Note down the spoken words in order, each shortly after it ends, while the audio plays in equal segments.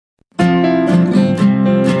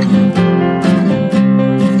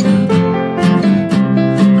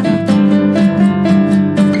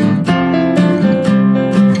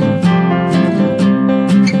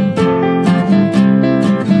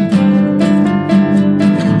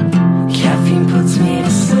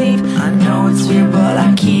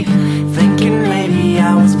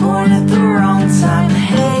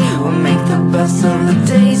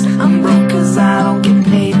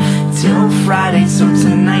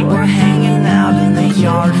we're hanging out in the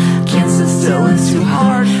yard. Can't sit still, it's too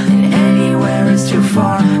hard, and anywhere is too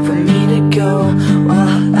far for me to go.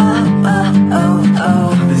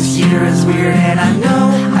 This year is weird and I know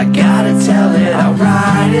I gotta tell it. I'll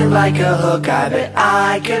write it like a hook. I bet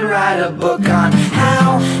I could write a book on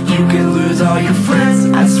how you could lose all your friends.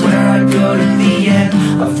 I swear I'd go to the end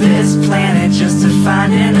of this planet just to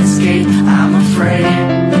find an escape. I'm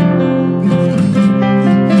afraid.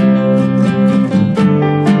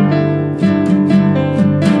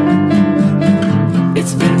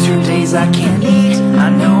 I can't eat, I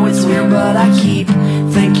know it's weird, but I keep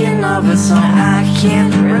thinking of a song. I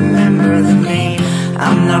can't remember the name.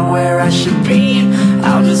 I'm not where I should be.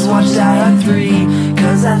 I'll just watch Die Hard 3,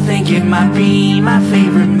 cause I think it might be my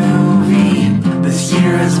favorite movie. This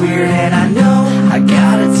year is weird and I know I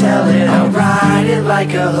gotta tell it. I'll write it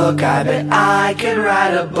like a hook. I bet I could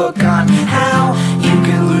write a book on how you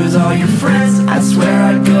could lose all your friends. I swear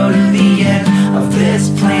I'd go to the end of this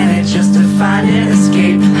planet just to find an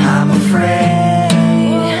escape. I'm afraid.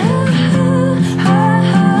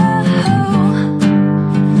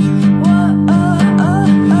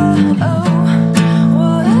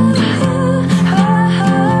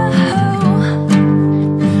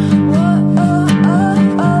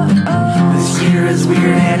 This year is weird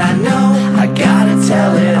and I know I gotta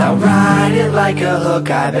tell it. I'll write it like a hook.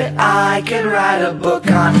 I bet I could write a book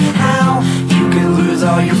on